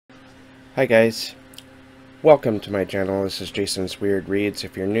Hi guys, welcome to my channel. This is Jason's Weird Reads.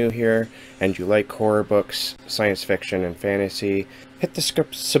 If you're new here and you like horror books, science fiction, and fantasy, hit the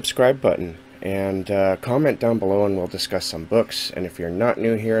subscribe button and comment down below and we'll discuss some books. And if you're not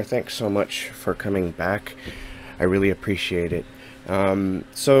new here, thanks so much for coming back. I really appreciate it.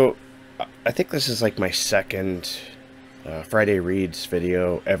 So I think this is like my second Friday Reads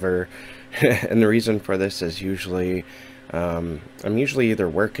video ever. And the reason for this is I'm usually either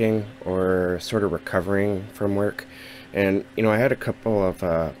working or sort of recovering from work. And, I had a couple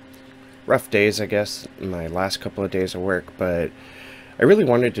of rough days, I guess, in my last couple of days of work, but I really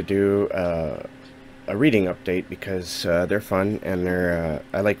wanted to do a reading update because they're fun and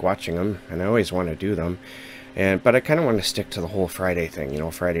I like watching them and I always want to do them. But I kind of want to stick to the whole Friday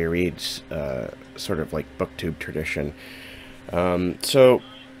thing, Friday Reads, sort of like booktube tradition. So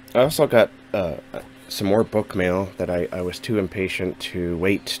I also got some more book mail that I was too impatient to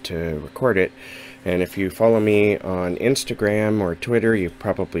wait to record it. And if you follow me on Instagram or Twitter, you've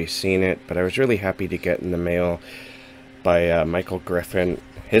probably seen it, but I was really happy to get in the mail by Michael Griffin,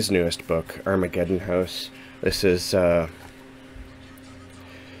 his newest book, Armageddon House. This is, there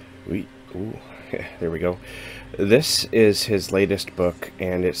we go. This is his latest book,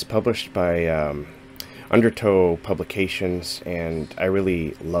 and it's published by Undertow Publications, and I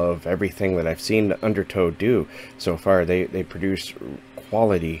really love everything that I've seen Undertow do so far. They produce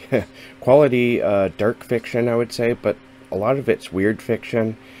quality dark fiction, I would say, but a lot of it's weird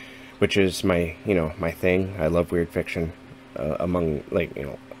fiction, which is my my thing. I love weird fiction among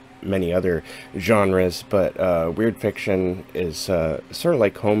many other genres, but weird fiction is sort of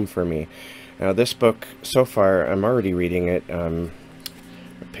like home for me. Now this book so far, I'm already reading it.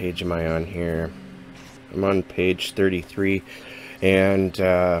 What page am I on here? I'm on page 33, and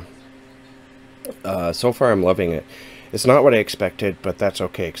so far I'm loving it. It's not what I expected, but that's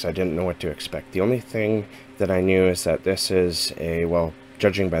okay, because I didn't know what to expect. The only thing that I knew is that this is well,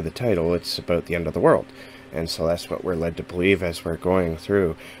 judging by the title, it's about the end of the world. And so that's what we're led to believe as we're going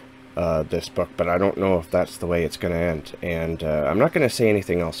through this book, but I don't know if that's the way it's going to end. And I'm not going to say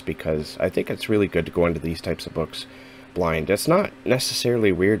anything else, because I think it's really good to go into these types of books blind. It's not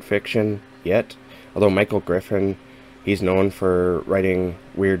necessarily weird fiction yet. Although Michael Griffin, he's known for writing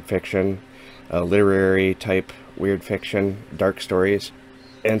weird fiction, literary type weird fiction, dark stories.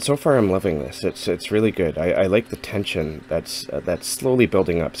 And so far I'm loving this. It's really good. I like the tension that's slowly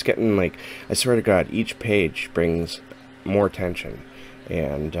building up. It's getting like, I swear to God, each page brings more tension.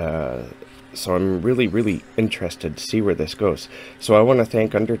 And so I'm really interested to see where this goes. So I want to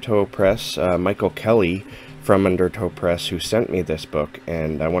thank Undertow Press, Michael Kelly from Undertow Press, who sent me this book,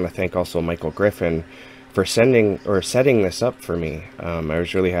 and I want to thank also Michael Griffin for setting this up for me. I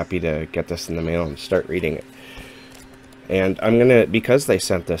was really happy to get this in the mail and start reading it. And I'm gonna, because they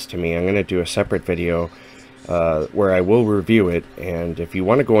sent this to me, I'm gonna do a separate video where I will review it. And if you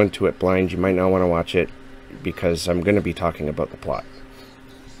want to go into it blind, you might not want to watch it, because I'm going to be talking about the plot.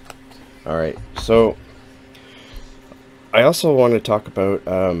 Alright, so I also want to talk about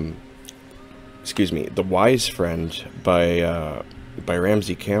The Wise Friend by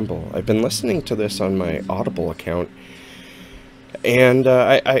Ramsey Campbell. I've been listening to this on my Audible account, and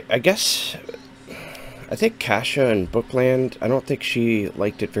I think Kasha in Bookland, I don't think she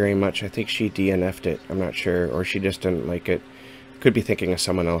liked it very much. I think she DNF'd it, I'm not sure, or she just didn't like it. Could be thinking of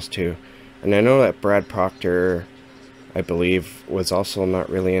someone else too. And I know that Brad Proctor, I believe, was also not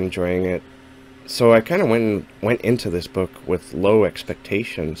really enjoying it. So I kind of went into this book with low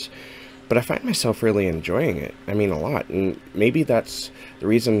expectations, but I find myself really enjoying it. I mean, a lot. And maybe that's the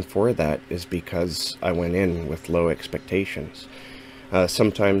reason for that, is because I went in with low expectations.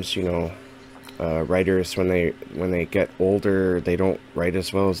 Sometimes, writers, when they get older, they don't write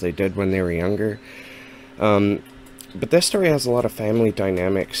as well as they did when they were younger. But this story has a lot of family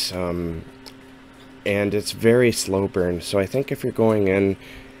dynamics, and it's very slow burn. So I think if you're going in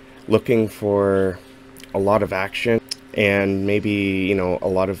looking for a lot of action and maybe, a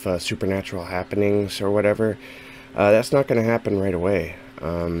lot of supernatural happenings or whatever, that's not going to happen right away.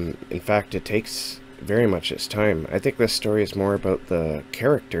 In fact, it takes very much its time. I think this story is more about the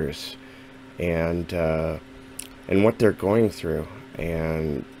characters and what they're going through,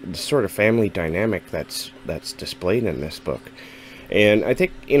 and the sort of family dynamic that's displayed in this book. And I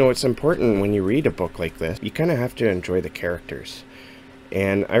think, it's important when you read a book like this, you kind of have to enjoy the characters.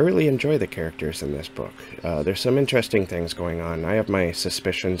 And I really enjoy the characters in this book. There's some interesting things going on. I have my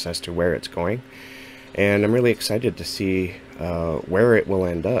suspicions as to where it's going, and I'm really excited to see where it will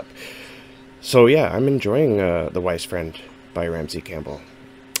end up. So yeah, I'm enjoying The Wise Friend by Ramsey Campbell.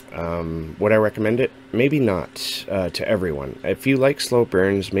 Would I recommend it? maybe not to everyone. If you like slow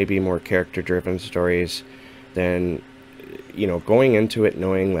burns, maybe more character-driven stories, then, you know, going into it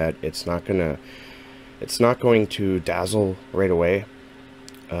knowing that it's not going to dazzle right away.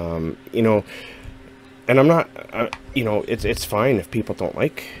 You know, and I'm not, you know, it's fine if people don't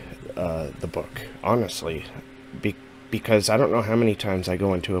like the book, honestly, because I don't know how many times I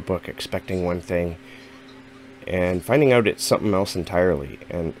go into a book expecting one thing and finding out it's something else entirely.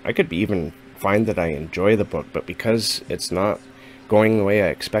 And I could even find that I enjoy the book, but because it's not going the way I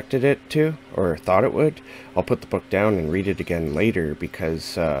expected it to or thought it would, I'll put the book down and read it again later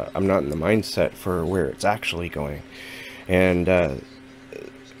because I'm not in the mindset for where it's actually going. And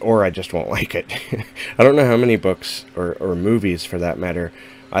or I just won't like it. I don't know how many books or movies, for that matter,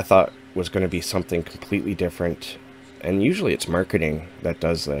 I thought was going to be something completely different. And usually it's marketing that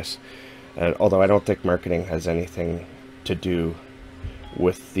does this. And although I don't think marketing has anything to do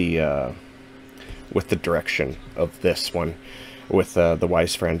with the direction of this one, with the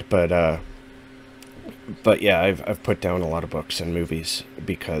Wise Friend. But yeah, I've put down a lot of books and movies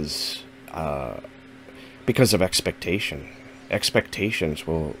because of expectation. Expectations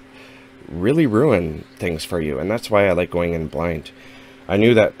will really ruin things for you, and that's why I like going in blind. I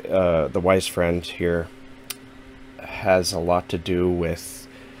knew that the Wise Friend here has a lot to do with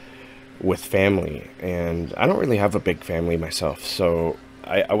family, and I don't really have a big family myself, so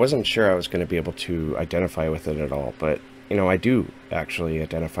I wasn't sure I was going to be able to identify with it at all. But you know, I do actually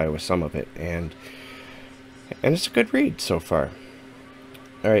identify with some of it, and it's a good read so far.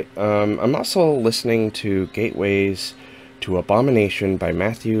 Alright, I'm also listening to Gateways to Abomination by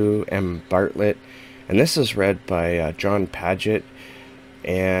Matthew M. Bartlett, and this is read by John Paget,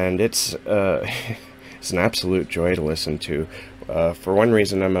 and it's it's an absolute joy to listen to. For one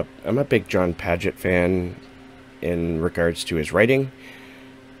reason, I'm a big John Paget fan in regards to his writing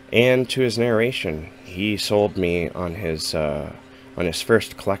and to his narration. He sold me on his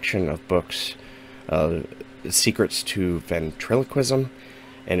first collection of books, Secrets to Ventriloquism,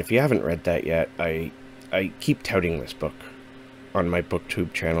 and if you haven't read that yet, I keep touting this book on my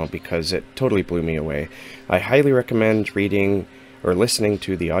BookTube channel because it totally blew me away. I highly recommend reading or listening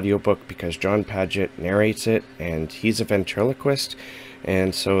to the audiobook because John Paget narrates it, and he's a ventriloquist,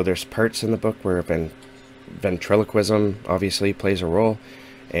 and so there's parts in the book where ventriloquism obviously plays a role,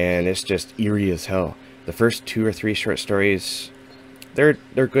 and it's just eerie as hell. The first 2 or 3 short stories, they're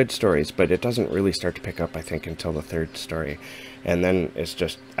good stories, but it doesn't really start to pick up, I think, until the 3rd story, and then it's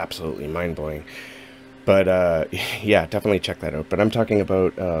just absolutely mind-blowing. But yeah, definitely check that out. But I'm talking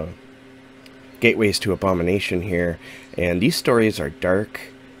about Gateways to Abomination here, and these stories are dark,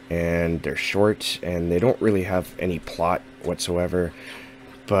 and they're short, and they don't really have any plot whatsoever,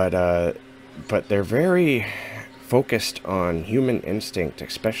 but they're very focused on human instinct,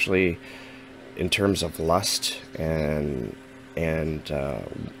 especially in terms of lust and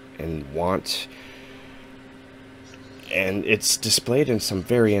want, and it's displayed in some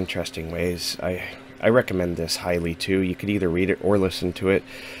very interesting ways. I recommend this highly too. You could either read it or listen to it,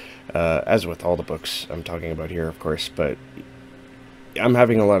 as with all the books I'm talking about here, of course, but I'm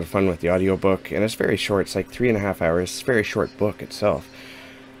having a lot of fun with the audiobook, and it's very short. It's like 3.5 hours. It's a very short book itself,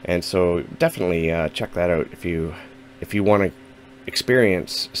 and so definitely check that out if you want to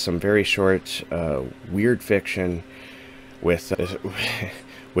experience some very short weird fiction with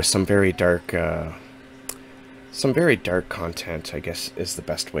with some very dark content, I guess is the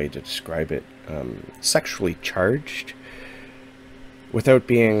best way to describe it. Sexually charged, without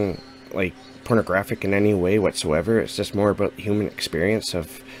being like pornographic in any way whatsoever. It's just more about the human experience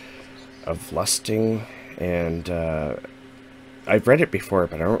of lusting, and I've read it before,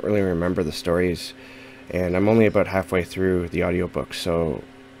 but I don't really remember the stories, and I'm only about halfway through the audiobook, so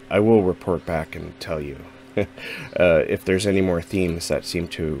I will report back and tell you if there's any more themes that seem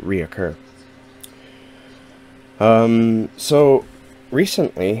to reoccur. So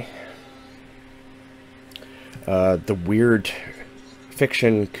recently, the weird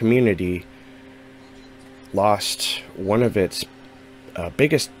fiction community lost one of its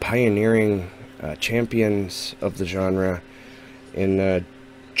biggest pioneering champions of the genre in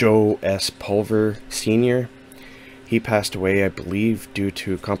Joe S. Pulver Sr. He passed away, I believe, due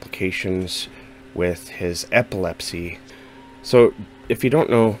to complications with his epilepsy. So if you don't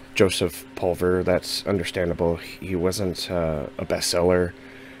know Joseph Pulver, that's understandable. He wasn't a bestseller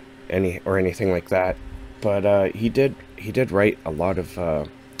or anything like that, but he did write a lot of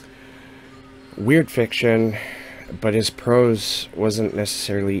weird fiction, but his prose wasn't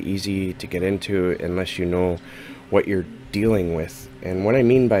necessarily easy to get into unless you know what you're dealing with. And what I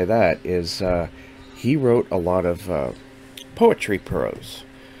mean by that is he wrote a lot of poetry prose.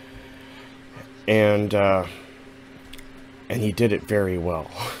 and he did it very well.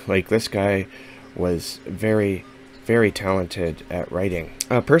 Like, this guy was very, very talented at writing.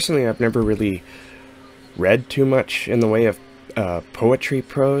 Personally, I've never really read too much in the way of poetry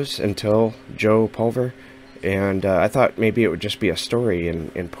prose until Joe Pulver, and I thought maybe it would just be a story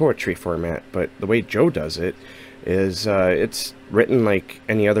in poetry format, but the way Joe does it is it's written like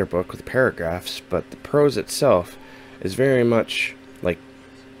any other book with paragraphs, but the prose itself is very much like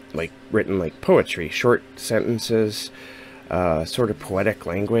written like poetry, short sentences, sort of poetic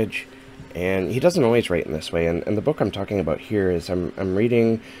language, and he doesn't always write in this way. And the book I'm talking about here is I'm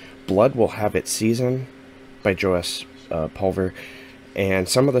reading Blood Will Have Its Season by Joe Pulver, and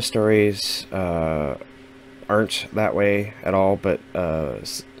some of the stories aren't that way at all, but a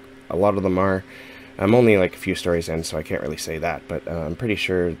lot of them are. I'm only like a few stories in, so I can't really say that, but I'm pretty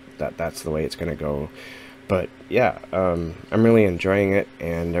sure that that's the way it's going to go. But yeah, I'm really enjoying it,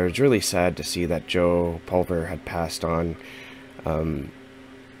 and I was really sad to see that Joe Pulver had passed on.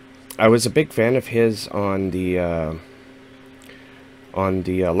 I was a big fan of his on the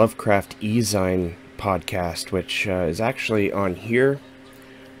Lovecraft E-Zine podcast, which is actually on here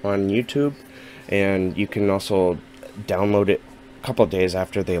on YouTube, and you can also download it a couple of days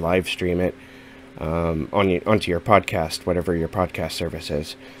after they live stream it onto your podcast, whatever your podcast service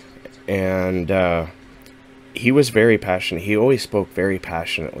is. And he was very passionate. He always spoke very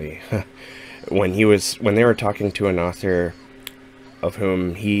passionately. when they were talking to an author of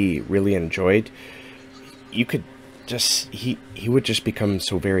whom he really enjoyed, you could just he would just become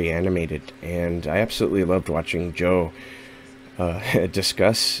so very animated, and I absolutely loved watching Joe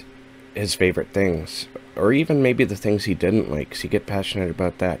discuss his favorite things, or even maybe the things he didn't like, 'cause he get passionate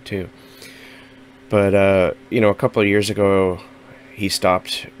about that too. But a couple of years ago, he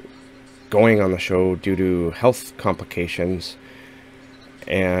stopped going on the show due to health complications,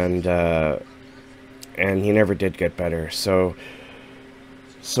 and he never did get better. So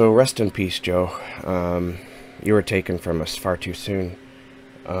rest in peace, Joe. You were taken from us far too soon.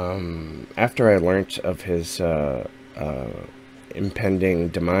 After I learnt of his impending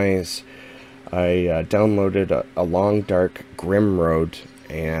demise, I downloaded a Long Dark Grim Road,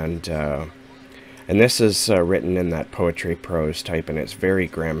 and this is written in that poetry prose type, and it's very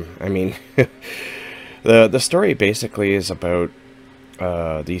grim. I mean, the story basically is about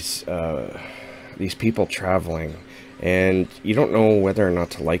these people traveling, and you don't know whether or not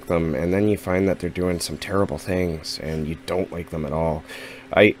to like them, and then you find that they're doing some terrible things, and you don't like them at all.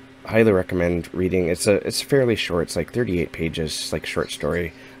 I highly recommend reading. It's fairly short. It's like 38 pages, like short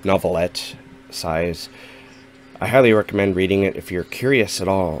story, novelette size. I highly recommend reading it if you're curious at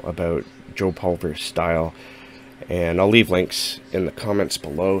all about Joe Pulver's style, and I'll leave links in the comments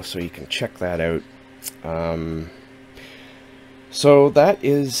below so you can check that out. So that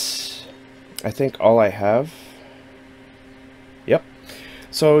is, I think, all I have. Yep.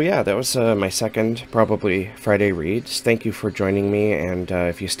 So yeah, that was my second, probably, Friday reads. Thank you for joining me, and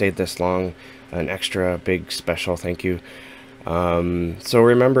if you stayed this long, an extra big special thank you. So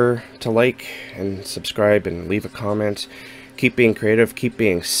remember to like and subscribe and leave a comment. Keep being creative, keep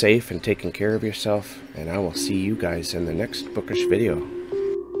being safe, and taking care of yourself, and I will see you guys in the next bookish video.